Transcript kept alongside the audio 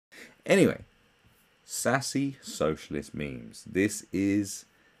Anyway, Sassy Socialist memes. This is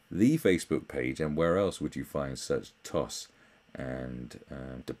the Facebook page, and where else would you find such toss and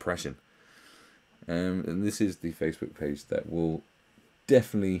depression? And this is the Facebook page that will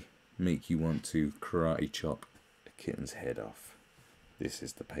definitely make you want to karate chop a kitten's head off. This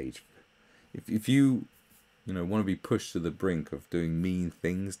is the page. If you want to be pushed to the brink of doing mean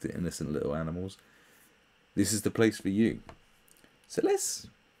things to innocent little animals, this is the place for you. So let's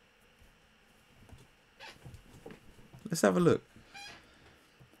have a look.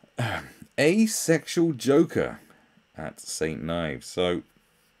 Asexual Joker at St. Knives. So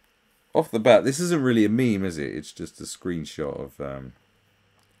off the bat, this isn't really a meme, is it? It's just a screenshot of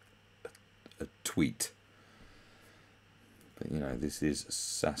a tweet. But this is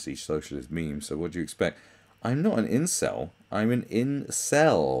Sassy Socialist meme, so what do you expect? I'm not an incel, I'm an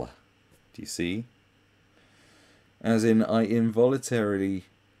incel. Do you see? As in, I involuntarily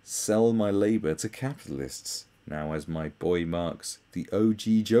sell my labour to capitalists. Now, as my boy Marx, the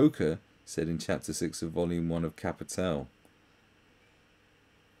OG Joker, said in Chapter 6 of Volume 1 of Capital.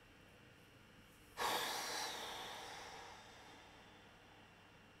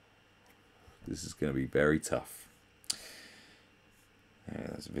 This is going to be very tough. Yeah,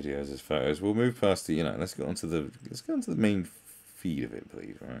 there's videos, there's photos. We'll move past the, let's go onto the main feed of it,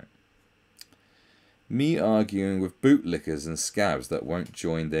 please. Right. Me arguing with bootlickers and scabs that won't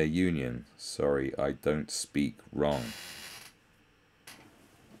join their union. Sorry, I don't speak wrong.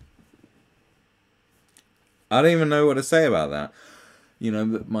 I don't even know what to say about that.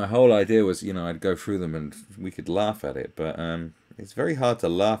 My whole idea was, I'd go through them and we could laugh at it, but it's very hard to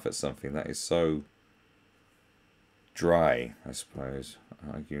laugh at something that is so dry, I suppose.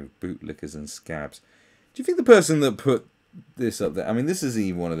 Arguing with bootlickers and scabs. Do you think the person that put this up there, I mean, this isn't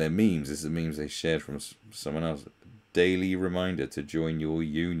even one of their memes, this is memes they shared from someone else. Daily reminder to join your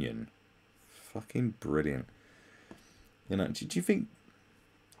union. Fucking brilliant. Do you think,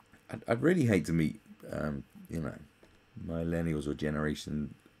 I'd really hate to meet, millennials or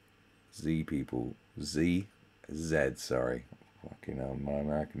Generation Z people, Z, sorry. Fucking hell, my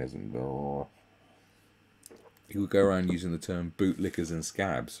Americanism. Oh. He would go around using the term bootlickers and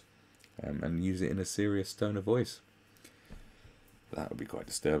scabs and use it in a serious tone of voice. That would be quite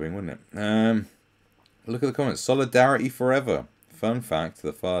disturbing, wouldn't it? Look at the comments. Solidarity forever. Fun fact,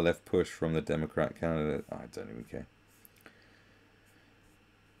 the far left push from the Democrat candidate. I don't even care.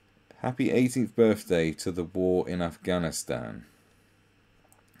 Happy 18th birthday to the war in Afghanistan.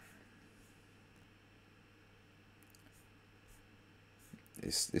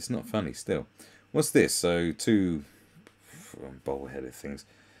 It's not funny still. What's this? So, two bowl-headed things.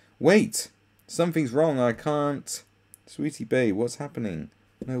 Wait! Something's wrong. I can't. Sweetie bae, what's happening?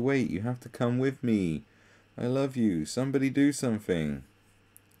 No, wait. You have to come with me. I love you. Somebody do something.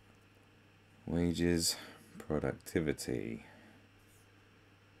 Wages. Productivity.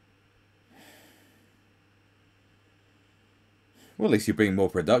 Well, at least you're being more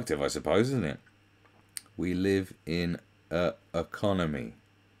productive, I suppose, isn't it? We live in an economy.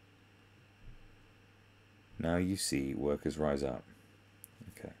 Now you see workers rise up.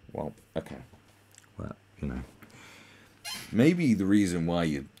 Okay, well, maybe the reason why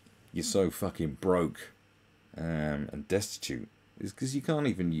you're so fucking broke and destitute is because you can't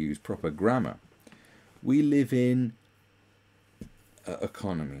even use proper grammar. We live in an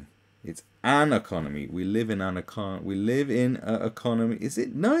economy. It's an economy. We live in an economy. We live in an economy. Is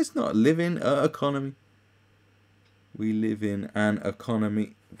it? No, it's not. Live in an economy. We live in an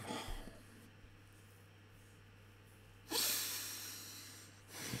economy.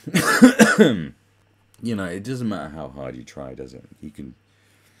 It doesn't matter how hard you try, does it? You can,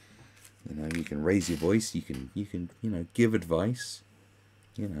 you can raise your voice. You can, give advice.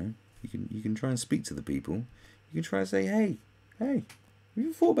 You can try and speak to the people. You can try and say, hey, have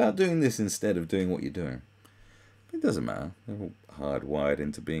you thought about doing this instead of doing what you're doing? It doesn't matter. They're all hardwired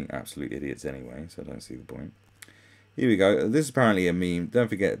into being absolute idiots anyway, so I don't see the point. Here we go. This is apparently a meme. Don't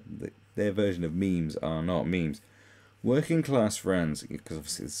forget, their version of memes are not memes. Working class friends, because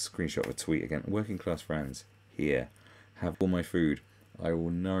obviously it's a screenshot of a tweet again. Working class friends, here, have all my food. I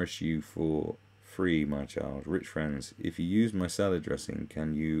will nourish you for free, my child. Rich friends, if you use my salad dressing,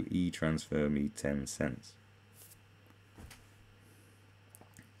 can you e-transfer me 10 cents?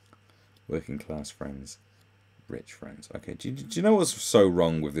 Working class friends, rich friends. Okay, do you know what's so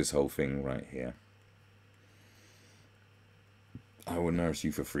wrong with this whole thing right here? I will nourish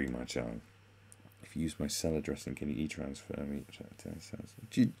you for free, my child. If you use my salad dressing, can you e-transfer me 10 cents?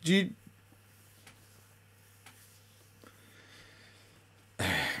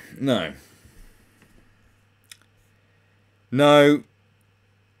 No. No.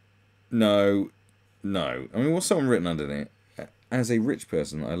 No, no. I mean, what's someone written underneath? As a rich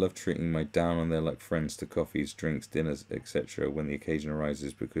person, I love treating my down on their luck friends to coffees, drinks, dinners, etc. when the occasion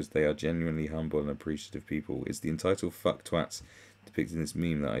arises because they are genuinely humble and appreciative people. It's the entitled fuck twats depicted in this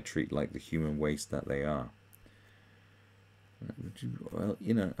meme that I treat like the human waste that they are. Well,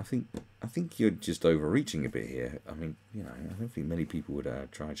 you know, I think you're just overreaching a bit here. I mean, you know, I don't think many people would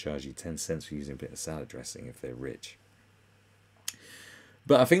try and charge you 10 cents for using a bit of salad dressing if they're rich.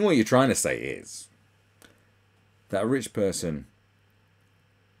 But I think what you're trying to say is that a rich person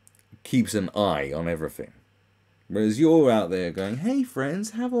keeps an eye on everything. Whereas you're out there going, hey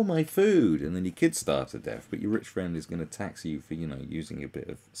friends, have all my food. And then your kid starves to death, but your rich friend is going to tax you for, you know, using a bit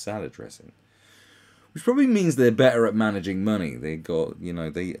of salad dressing. Which probably means they're better at managing money. They got, you know,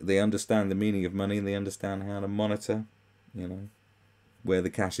 they understand the meaning of money and they understand how to monitor, you know, where the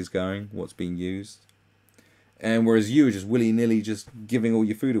cash is going, what's being used. And whereas you are just willy-nilly just giving all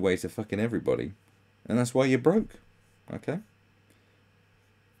your food away to fucking everybody. And that's why you're broke. Okay?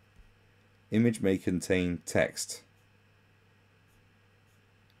 Image may contain text.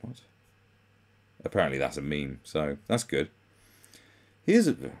 What? Apparently that's a meme, so that's good. Here's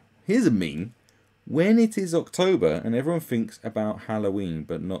a meme. When it is October and everyone thinks about Halloween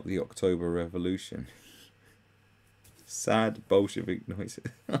but not the October Revolution. Sad Bolshevik noises.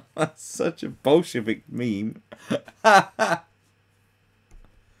 That's such a Bolshevik meme. I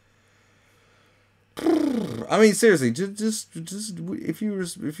mean, seriously, just if you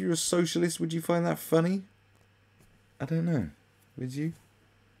were a socialist, would you find that funny? I don't know. Would you?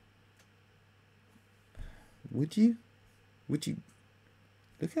 Would you? Would you?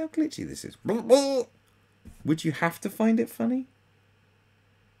 Look how glitchy this is. Would you have to find it funny?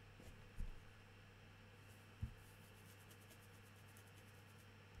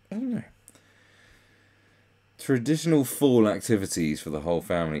 I don't know. Traditional fall activities for the whole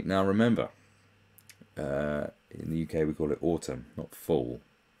family. Now remember, in the UK we call it autumn, not fall.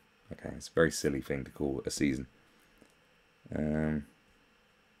 Okay, it's a very silly thing to call a season. I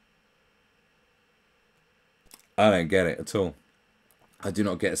don't get it at all. I do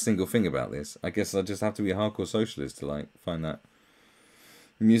not get a single thing about this. I guess I just have to be a hardcore socialist to like find that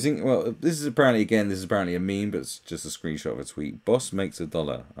amusing. Well, this is apparently a meme, but it's just a screenshot of a tweet. Boss makes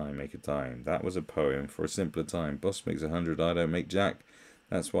 $1, I make a dime. That was a poem for a simpler time. Boss makes 100, I don't make jack.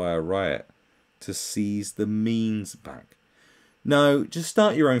 That's why I riot. To seize the means back. No, just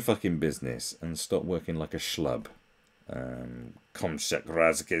start your own fucking business and stop working like a schlub. Komshek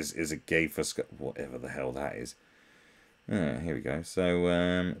Razak is a gay for whatever the hell that is. Here we go.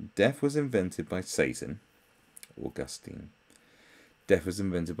 So, death was invented by Satan. Augustine. Death was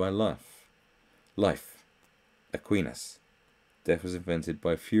invented by life. Aquinas. Death was invented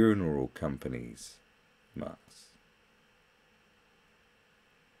by funeral companies. Marx.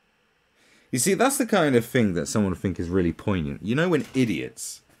 You see, that's the kind of thing that someone would think is really poignant. You know when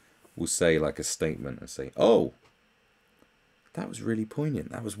idiots will say like a statement and say, oh, that was really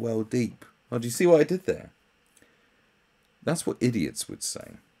poignant. That was well deep. Oh, do you see what I did there? That's what idiots would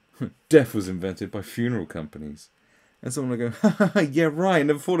say. Death was invented by funeral companies. And someone would go, ha, yeah, right,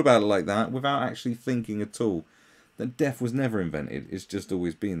 never thought about it like that, without actually thinking at all that death was never invented. It's just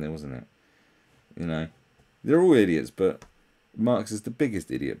always been there, wasn't it? You know, they're all idiots, but Marx is the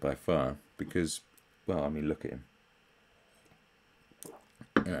biggest idiot by far because, well, I mean, look at him.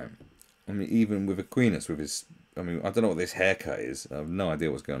 You know, I mean, even with Aquinas, with his, I mean, I don't know what this haircut is. I have no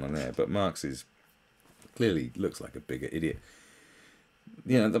idea what's going on there, but Marx is clearly looks like a bigger idiot.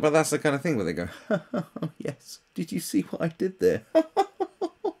 You know, but that's the kind of thing where they go, oh, yes, did you see what I did there?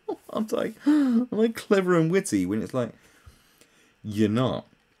 I'm like clever and witty when it's like, you're not.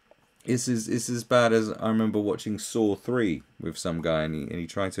 It's as bad as I remember watching Saw 3 with some guy and he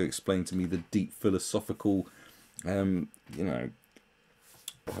tried to explain to me the deep philosophical, you know,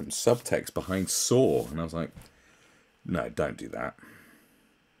 subtext behind Saw. And I was like, no, don't do that.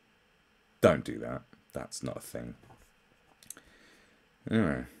 Don't do that. That's not a thing.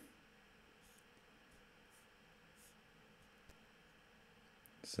 Anyway.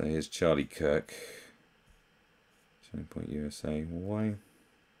 So here's Charlie Kirk. Turning Point USA. Why?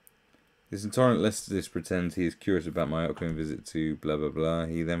 This intolerant leftist pretends he is curious about my upcoming visit to blah blah blah.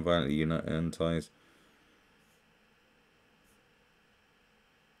 He then violently unties.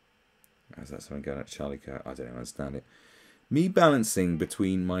 Is that something going at Charlie Kirk? I don't understand it. Me balancing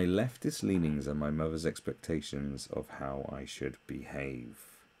between my leftist leanings and my mother's expectations of how I should behave.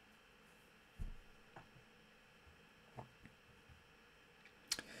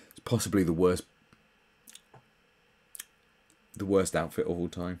 It's possibly the worst outfit of all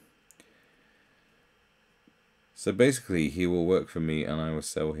time. So basically, he will work for me and I will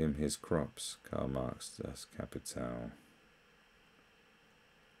sell him his crops. Karl Marx, das Kapital.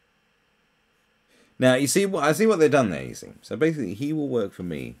 Now, you see what I see what they've done there, you see. So basically, he will work for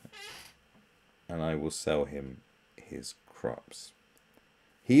me and I will sell him his crops.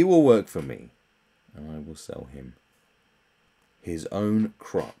 He will work for me and I will sell him his own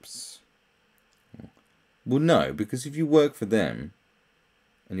crops. Well, no, because if you work for them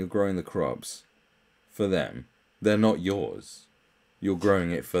and you're growing the crops for them, they're not yours. You're growing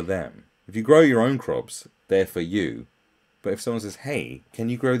it for them. If you grow your own crops, they're for you. But if someone says, hey, can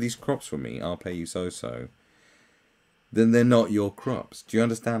you grow these crops for me? I'll pay you so-so. Then they're not your crops. Do you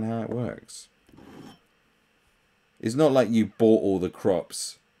understand how it works? It's not like you bought all the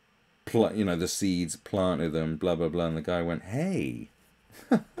crops, you know, the seeds, planted them, blah, blah, blah. And the guy went, hey,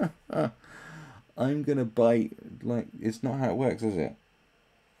 I'm going to buy, like, it's not how it works, is it?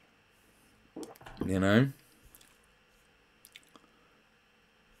 You know?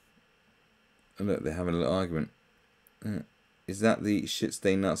 And look, they're having a little argument. Is that the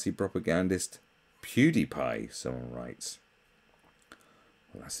shit-stained Nazi propagandist PewDiePie? Someone writes.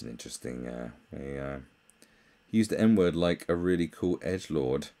 Well, that's an interesting... he used the N-word like a really cool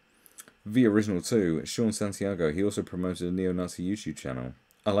edgelord. The Original 2, Sean Santiago, he also promoted a neo-Nazi YouTube channel.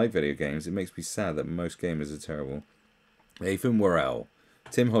 I like video games. It makes me sad that most gamers are terrible. Nathan Worrell.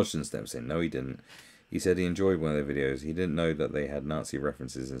 Tim Hodgson steps in. No, he didn't. He said he enjoyed one of their videos. He didn't know that they had Nazi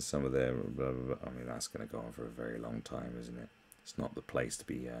references in some of their... Blah, blah, blah. I mean, that's going to go on for a very long time, isn't it? It's not the place to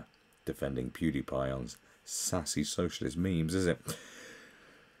be defending PewDiePie on Sassy Socialist memes, is it?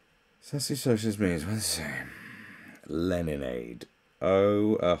 Sassy Socialist memes, what is it saying? Leninade.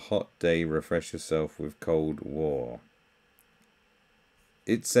 Oh, a hot day, refresh yourself with Cold War.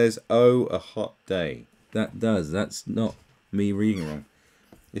 It says, oh, a hot day. That does. That's not me reading wrong.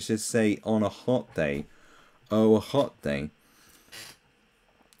 It should say, on a hot day. Oh, a hot day.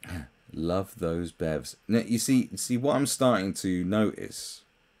 Love those bevs. Now, you see what I'm starting to notice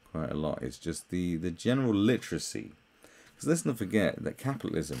quite a lot is just the general literacy. Because let's not forget that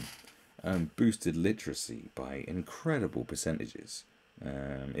capitalism boosted literacy by incredible percentages.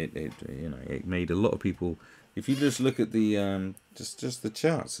 It made a lot of people. If you just look at the just the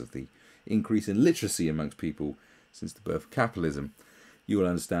charts of the increase in literacy amongst people since the birth of capitalism, you will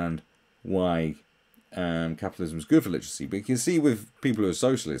understand why capitalism is good for literacy. But you can see with people who are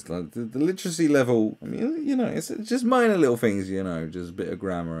socialists, like the literacy level, I mean, you know, it's just minor little things, you know, just a bit of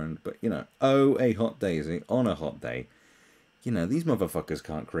grammar, but, you know, oh, a hot day, is it? On a hot day. You know, these motherfuckers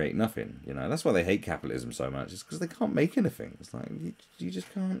can't create nothing, you know. That's why they hate capitalism so much. It's because they can't make anything. It's like, you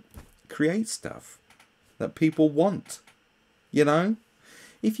just can't create stuff that people want, you know.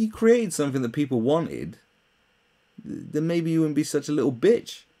 If you created something that people wanted, then maybe you wouldn't be such a little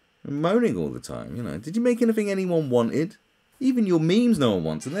bitch and moaning all the time, you know. Did you make anything anyone wanted? Even your memes no one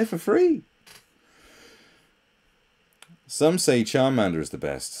wants, and they're for free. Some say Charmander is the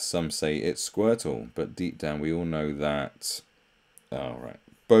best. Some say it's Squirtle. But deep down we all know that... Oh, right.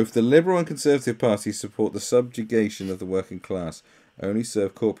 Both the Liberal and Conservative parties support the subjugation of the working class, only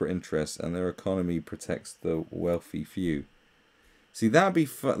serve corporate interests, and their economy protects the wealthy few. See, that'd be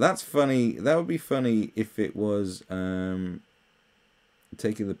that's funny. That would be funny if it was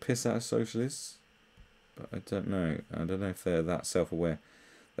taking the piss out of socialists. But I don't know. I don't know if they're that self-aware.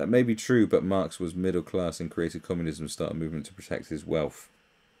 That may be true, but Marx was middle class and created communism, started a movement to protect his wealth.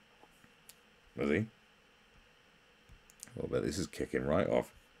 Was he? Well, but this is kicking right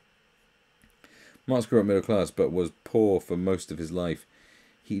off. Marx grew up middle class, but was poor for most of his life.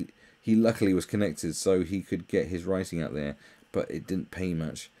 He luckily was connected, so he could get his writing out there, but it didn't pay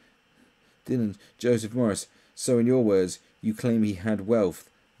much. Didn't Joseph Morris? So in your words, you claim he had wealth,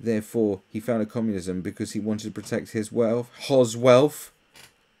 therefore he founded communism because he wanted to protect his wealth? Hos wealth?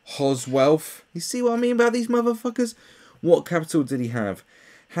 Hos wealth? You see what I mean about these motherfuckers? What capital did he have?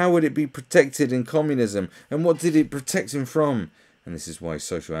 How would it be protected in communism? And what did it protect him from? And this is why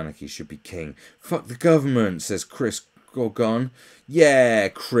social anarchy should be king. Fuck the government, says Chris Gorgon. Yeah,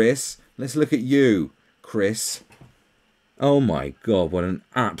 Chris. Let's look at you, Chris. Oh my god, what an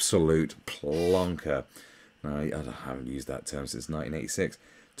absolute plonker. No, I haven't used that term since 1986.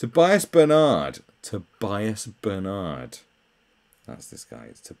 Tobias Bernard. Tobias Bernard. That's this guy.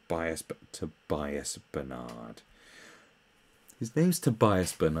 It's Tobias Bernard. His name's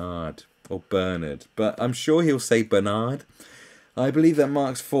Tobias Bernard. Or Bernard. But I'm sure he'll say Bernard. I believe that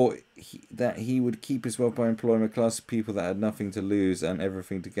Marx thought that he would keep his wealth by employing a class of people that had nothing to lose and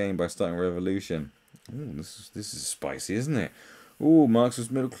everything to gain by starting a revolution. Ooh, this is spicy, isn't it? Ooh, Marx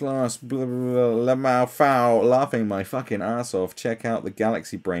was middle class, blah, blah, blah, foul, laughing my fucking ass off. Check out the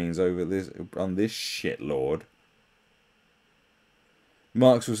galaxy brains over this on this shit, Lord.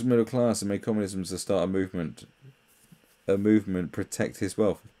 Marx was middle class and made communism to start a movement. A movement protect his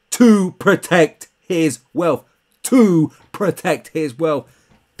wealth. To protect his wealth. To protect his wealth.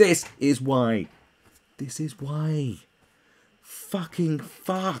 This is why. This is why. Fucking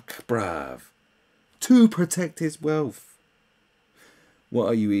fuck, bruv. To protect his wealth. What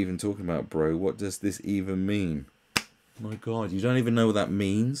are you even talking about, bro? What does this even mean? My God, you don't even know what that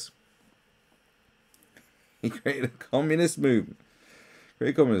means? He created a communist movement.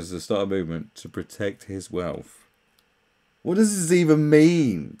 Created communists to start a movement to protect his wealth. What does this even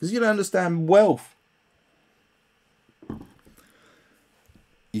mean? Because you don't understand wealth.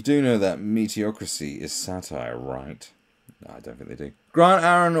 You do know that mediocrity is satire, right? No, I don't think they do. Grant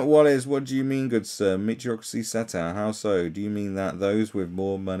Aaron Wallace, what do you mean, good sir? Mediocrity satire, how so? Do you mean that those with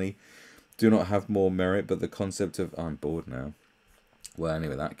more money do not have more merit, but the concept of... I'm bored now. Well,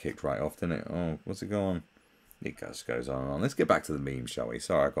 anyway, that kicked right off, didn't it? Oh, what's it go on? It just goes on and on. Let's get back to the meme, shall we?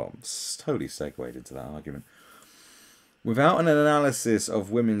 Sorry, I got totally segued into that argument. Without an analysis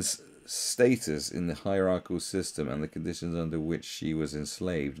of women's status in the hierarchical system and the conditions under which she was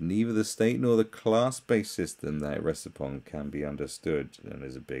enslaved, neither the state nor the class-based system that it rests upon can be understood. And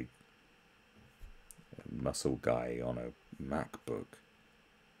there's a big muscle guy on a MacBook.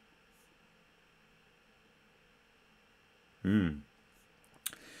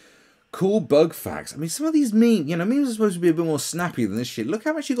 Cool bug facts. I mean, some of these memes, memes are supposed to be a bit more snappy than this shit. Look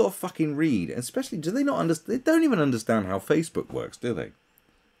how much you got to fucking read. And especially, do they not understand? They don't even understand how Facebook works, do they?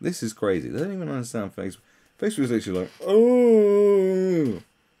 This is crazy. They don't even understand Facebook. Facebook is literally like, oh.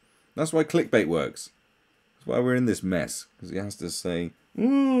 That's why clickbait works. That's why we're in this mess. Because it has to say,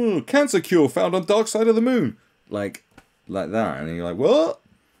 cancer cure found on dark side of the moon. Like that. And you're like, what?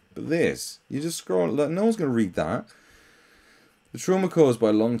 But this, you just scroll. Like, no one's going to read that. The trauma caused by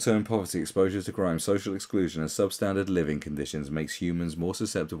long-term poverty, exposure to crime, social exclusion, and substandard living conditions makes humans more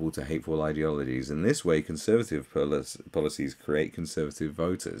susceptible to hateful ideologies. In this way, conservative policies create conservative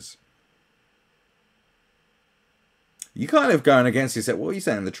voters. You kind of going against yourself. What are you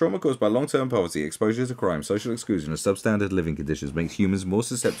saying? The trauma caused by long-term poverty, exposure to crime, social exclusion, and substandard living conditions makes humans more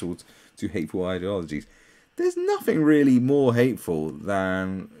susceptible to hateful ideologies. There's nothing really more hateful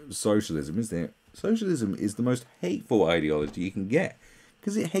than socialism, is there? Socialism is the most hateful ideology you can get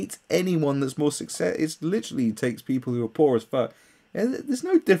because it hates anyone that's more success. It literally takes people who are poor as fuck. And there's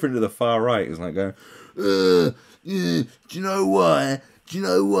no different to the far right. It's like going, yeah, do you know why? Do you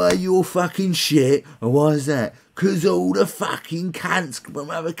know why you're fucking shit? And why is that? Because all the fucking cunts from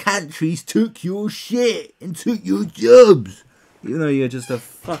other countries took your shit and took your jobs. Even though you're just a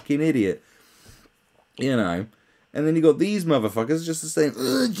fucking idiot. And then you got these motherfuckers just saying,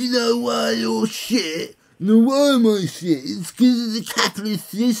 do you know why you're shit? No, why am I shit? It's because of the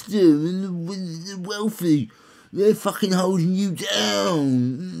capitalist system and the wealthy. They're fucking holding you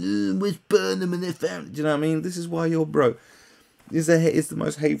down. Let's burn them and their family. Do you know what I mean? This is why you're broke. It's the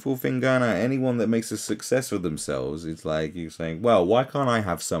most hateful thing going on. Anyone that makes a success of themselves, it's like you're saying, well, why can't I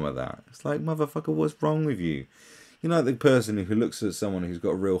have some of that? It's like, motherfucker, what's wrong with you? You know, the person who looks at someone who's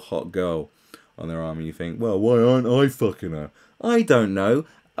got a real hot girl on their arm and you think, well, why aren't I fucking her? I don't know.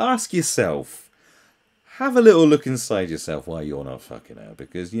 Ask yourself. Have a little look inside yourself why you're not fucking her.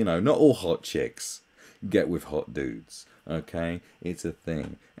 Because, not all hot chicks get with hot dudes. Okay? It's a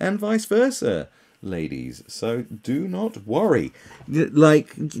thing. And vice versa, ladies. So do not worry. You're there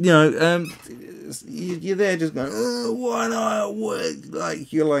just going, why not?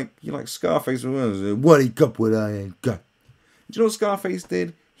 What? You're like Scarface. What he got what I ain't got. Do you know what Scarface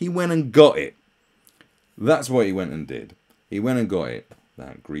did? He went and got it. That's what he went and did. He went and got it.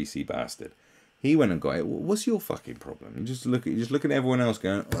 That greasy bastard. He went and got it. What's your fucking problem? You just look at everyone else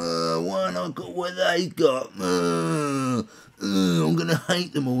going, why not got what they got? I'm gonna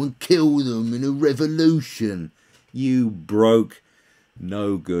hate them all and kill them in a revolution. You broke,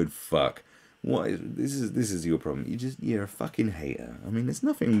 no good fuck. This is your problem. You're a fucking hater. I mean, there's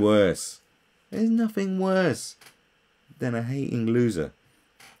nothing worse. There's nothing worse than a hating loser.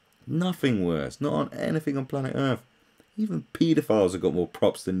 Nothing worse. Not on anything on planet Earth. Even paedophiles have got more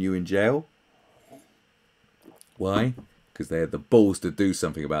props than you in jail. Why? Because they had the balls to do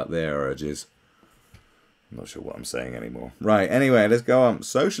something about their urges. I'm not sure what I'm saying anymore. Right, anyway, let's go on.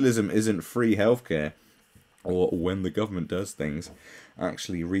 Socialism isn't free healthcare, or when the government does things.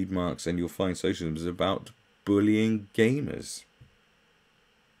 Actually, read Marx and you'll find socialism is about bullying gamers.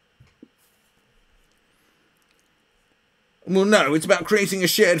 Well, no, it's about creating a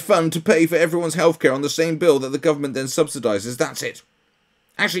shared fund to pay for everyone's healthcare on the same bill that the government then subsidises. That's it.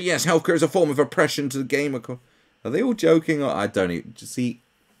 Actually, yes, healthcare is a form of oppression to the gamer. Are they all joking? Or I don't even... See,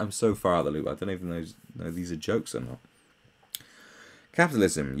 I'm so far out of the loop. I don't even know these are jokes or not.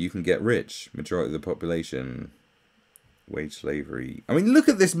 Capitalism, you can get rich. Majority of the population. Wage slavery. I mean, look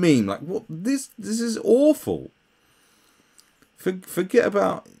at this meme. Like, what? This is awful. Forget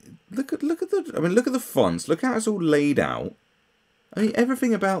about. Look at the. I mean, look at the fonts. Look how it's all laid out. I mean,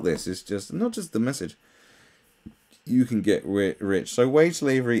 everything about this is just not just the message. You can get rich. So wage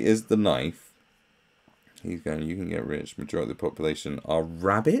slavery is the knife. He's going. You can get rich. Majority of the population are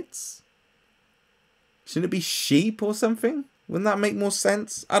rabbits. Shouldn't it be sheep or something? Wouldn't that make more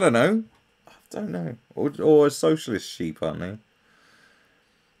sense? I don't know. Or a socialist sheep, aren't they? I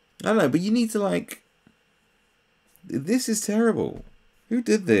don't know, but you need to, like... This is terrible. Who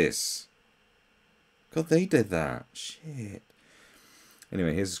did this? God, they did that. Shit.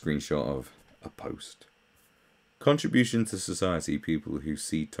 Anyway, here's a screenshot of a post. Contribution to society, people who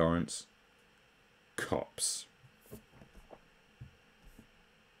see torrents. Cops.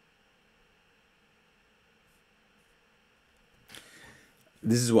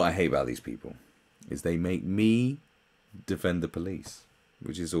 This is what I hate about these people, is they make me defend the police,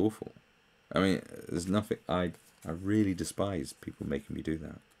 which is awful. I mean, there's nothing, I really despise people making me do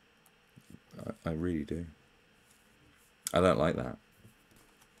that. I really do. I don't like that.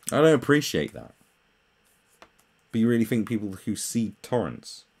 I don't appreciate that. But you really think people who see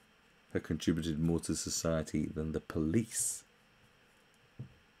torrents have contributed more to society than the police?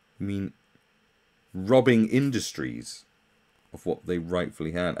 I mean, robbing industries of what they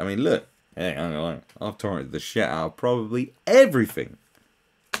rightfully had. I mean, look. Hey, I'm gonna lie. I've torrented the shit out of probably everything.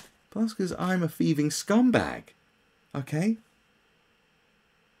 But that's because I'm a thieving scumbag. Okay?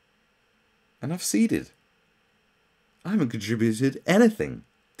 And I've ceded. I haven't contributed anything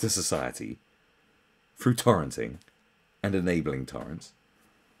to society through torrenting and enabling torrents.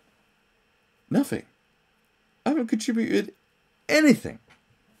 Nothing. I haven't contributed anything.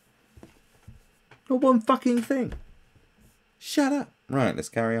 Not one fucking thing. Shut up. Right, let's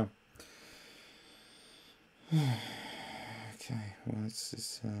carry on. Okay, well,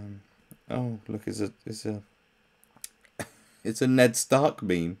 it's oh, look, it's a Ned Stark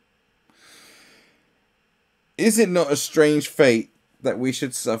meme. Is it not a strange fate that we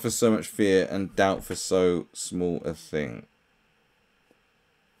should suffer so much fear and doubt for so small a thing?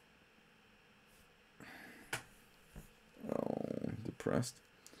 Oh, depressed.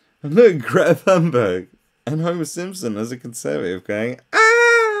 And look, Greta Thunberg and Homer Simpson as a conservative going,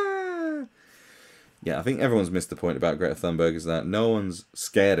 ah! Yeah, I think everyone's missed the point about Greta Thunberg is that no one's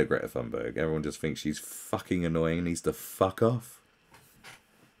scared of Greta Thunberg. Everyone just thinks she's fucking annoying and needs to fuck off.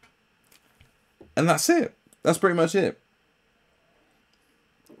 And that's it. That's pretty much it.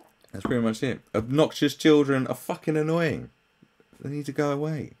 That's pretty much it. Obnoxious children are fucking annoying. They need to go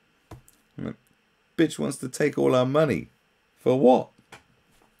away. Like, bitch wants to take all our money. For what?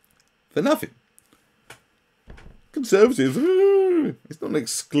 For nothing. Conservatives. It's not an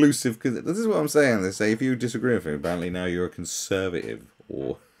exclusive. Because this is what I'm saying. They say if you disagree with him, apparently now you're a conservative.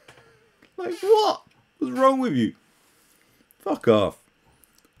 Or like what? What's wrong with you? Fuck off,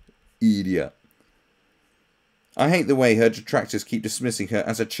 idiot. I hate the way her detractors keep dismissing her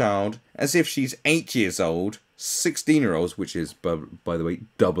as a child, as if she's 8 years old. 16-year-olds, which is, by the way,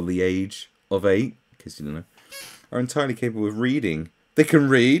 double the age of 8, in case you don't know, are entirely capable of reading. They can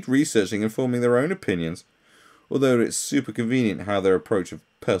read, researching, and forming their own opinions. Although it's super convenient how their approach of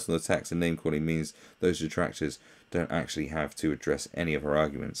personal attacks and name-calling means those detractors don't actually have to address any of her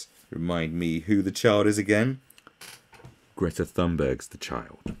arguments. Remind me who the child is again? Greta Thunberg's the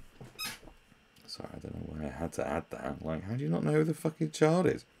child. Sorry, I don't know why I had to add that. Like, how do you not know who the fucking child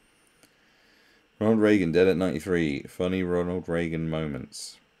is? Ronald Reagan, dead at 93. Funny Ronald Reagan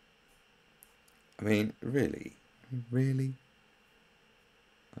moments. I mean, really? Really?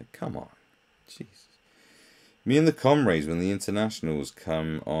 Like, come on. Jesus. Me and the comrades when the internationals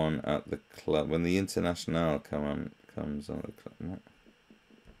come on at the club. When the international comes on the club.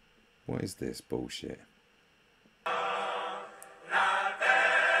 What is this bullshit?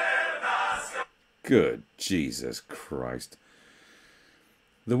 Good Jesus Christ.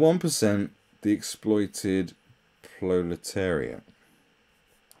 The 1%, the exploited proletariat.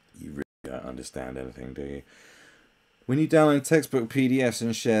 You really don't understand anything, do you? When you download textbook PDFs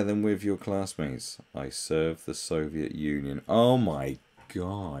and share them with your classmates. I serve the Soviet Union. Oh my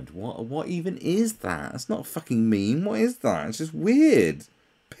God. What even is that? It's not a fucking meme. What is that? It's just weird.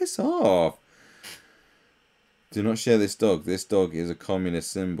 Piss off. Do not share this dog. This dog is a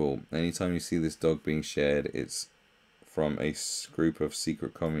communist symbol. Anytime you see this dog being shared, it's from a group of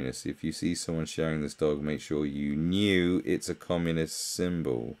secret communists. If you see someone sharing this dog, make sure you knew it's a communist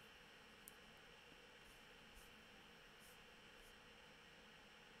symbol.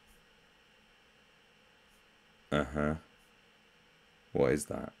 Uh-huh. What is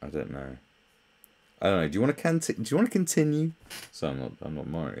that? I don't know. I don't know. Do you want to continue? So I'm not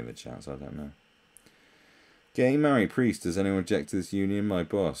monitoring the chat, so I don't know. Gay married priest. Does anyone object to this union? My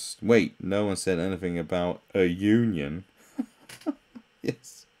boss. Wait, no one said anything about a union.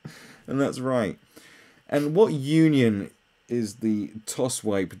 Yes, and that's right. And what union is the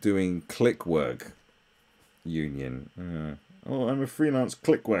tosswipe doing click work union? Oh, I'm a freelance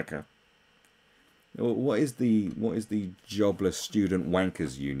click worker. What is the jobless student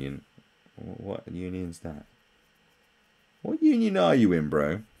wankers union? What union's that? What union are you in,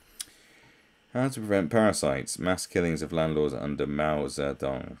 bro? How to prevent parasites. Mass killings of landlords under Mao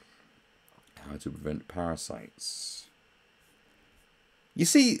Zedong. How to prevent parasites. You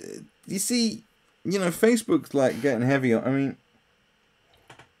see, you know, Facebook's like getting heavy on. I mean,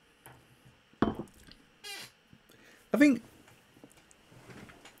 I think,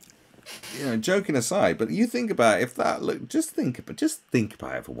 you know, joking aside, but you think about it, if that look, just think about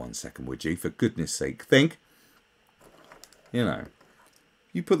it for 1 second, would you? For goodness sake, think. You know,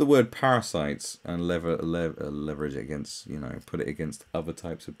 you put the word parasites and leverage it against, you know, put it against other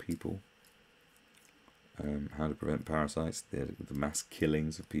types of people. How to prevent parasites, the mass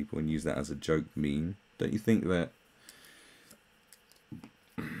killings of people, and use that as a joke meme. Don't you think that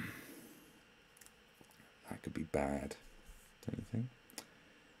that could be bad? Don't you think?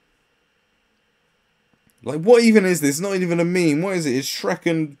 Like, what even is this? It's not even a meme. What is it? Is Shrek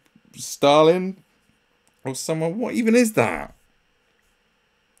and Stalin? Or someone? What even is that?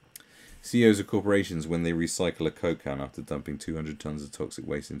 CEOs of corporations when they recycle a Coke can after dumping 200 tons of toxic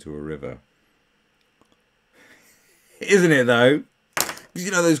waste into a river. Isn't it, though? Because, you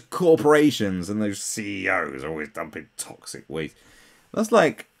know, those corporations and those CEOs are always dumping toxic waste. That's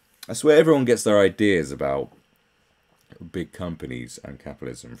like, I swear everyone gets their ideas about big companies and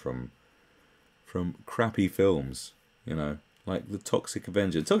capitalism from crappy films, you know, like The Toxic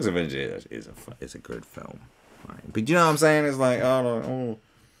Avenger. Toxic Avenger is a good film, right? But you know what I'm saying? It's like, oh,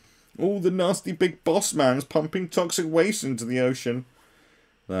 the nasty big boss man's pumping toxic waste into the ocean,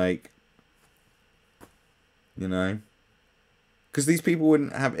 like, you know, because these people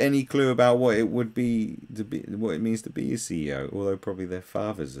wouldn't have any clue about what it would be to be, what it means to be a CEO. Although probably their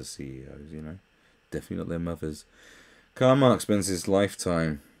fathers are CEOs, you know, definitely not their mothers. Karl Marx spends his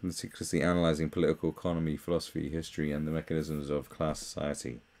lifetime meticulously analysing political economy, philosophy, history, and the mechanisms of class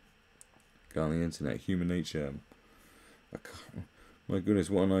society. Go on the internet, human nature. My goodness,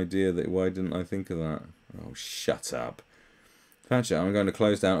 what an idea! Why didn't I think of that? Oh, shut up. Thatcher, I'm going to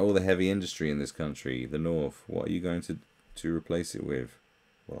close down all the heavy industry in this country, the North. What are you going to replace it with?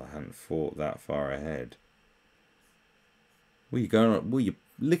 Well, I hadn't thought that far ahead. Well, you're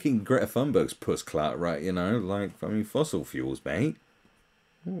licking Greta Thunberg's puss clut, right? You know, like, I mean, fossil fuels, mate.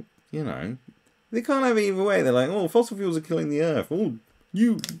 Well, you know, they can't have it either way. They're like, oh, fossil fuels are killing the earth. Oh,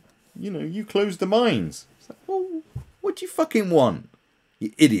 you closed the mines. It's like, well, what do you fucking want,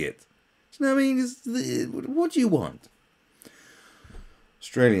 you idiot? Do you know what I mean? What do you want?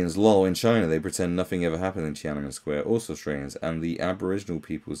 Australians, lol, in China they pretend nothing ever happened in Tiananmen Square. Also Australians and the Aboriginal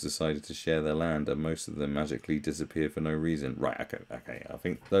peoples decided to share their land and most of them magically disappeared for no reason. Right, okay. I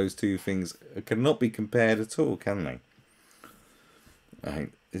think those two things cannot be compared at all, can they? I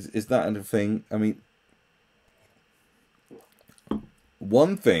think, is that a thing? I mean,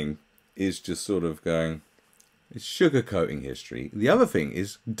 one thing is just sort of going, it's sugarcoating history. The other thing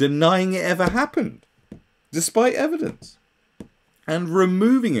is denying it ever happened, despite evidence. And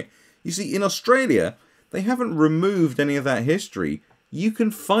removing it. You see, in Australia, they haven't removed any of that history. You can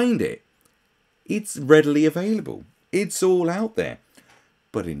find it. It's readily available. It's all out there.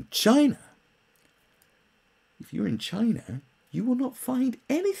 But in China, if you're in China, you will not find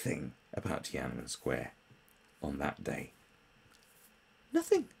anything about Tiananmen Square on that day.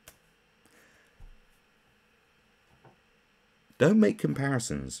 Nothing. Don't make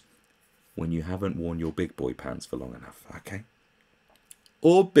comparisons when you haven't worn your big boy pants for long enough, okay?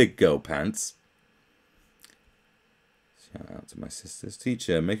 Or big girl pants. Shout out to my sister's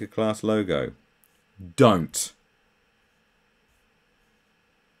teacher. Make a class logo. Don't.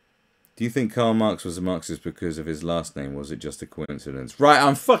 Do you think Karl Marx was a Marxist because of his last name? Was it just a coincidence? Right,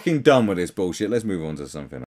 I'm fucking done with this bullshit. Let's move on to something